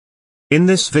In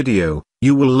this video,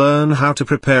 you will learn how to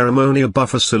prepare ammonia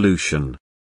buffer solution.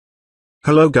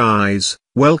 Hello guys,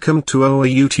 welcome to our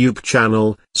YouTube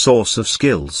channel, Source of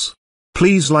Skills.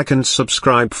 Please like and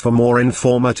subscribe for more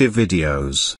informative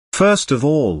videos. First of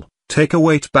all, take a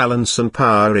weight balance and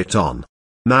power it on.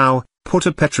 Now, put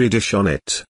a petri dish on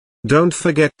it. Don't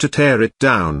forget to tear it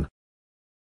down.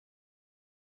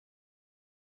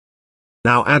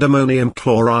 Now add ammonium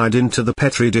chloride into the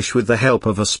petri dish with the help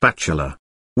of a spatula.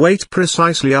 Weight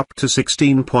precisely up to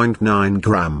 16.9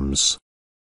 grams.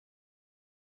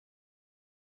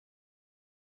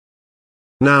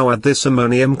 Now add this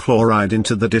ammonium chloride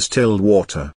into the distilled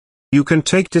water. You can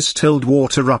take distilled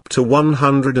water up to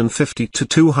 150 to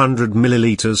 200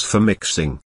 milliliters for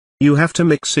mixing. You have to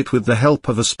mix it with the help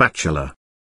of a spatula.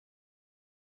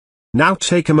 Now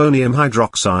take ammonium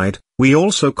hydroxide, we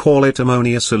also call it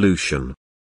ammonia solution.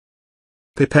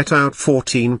 Pipette out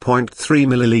 14.3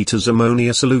 milliliters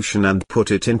ammonia solution and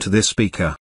put it into this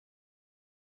beaker.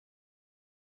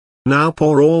 Now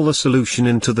pour all the solution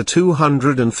into the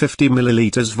 250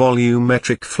 milliliters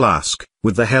volumetric flask,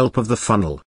 with the help of the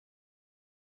funnel.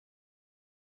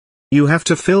 You have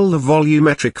to fill the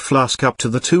volumetric flask up to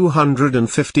the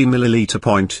 250 milliliter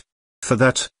point. For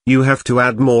that, you have to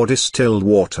add more distilled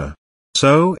water.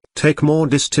 So, take more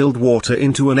distilled water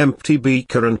into an empty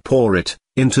beaker and pour it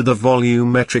into the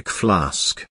volumetric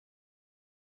flask.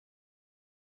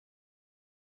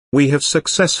 We have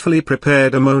successfully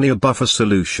prepared ammonia buffer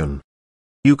solution.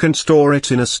 You can store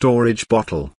it in a storage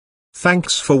bottle.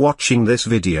 Thanks for watching this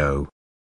video.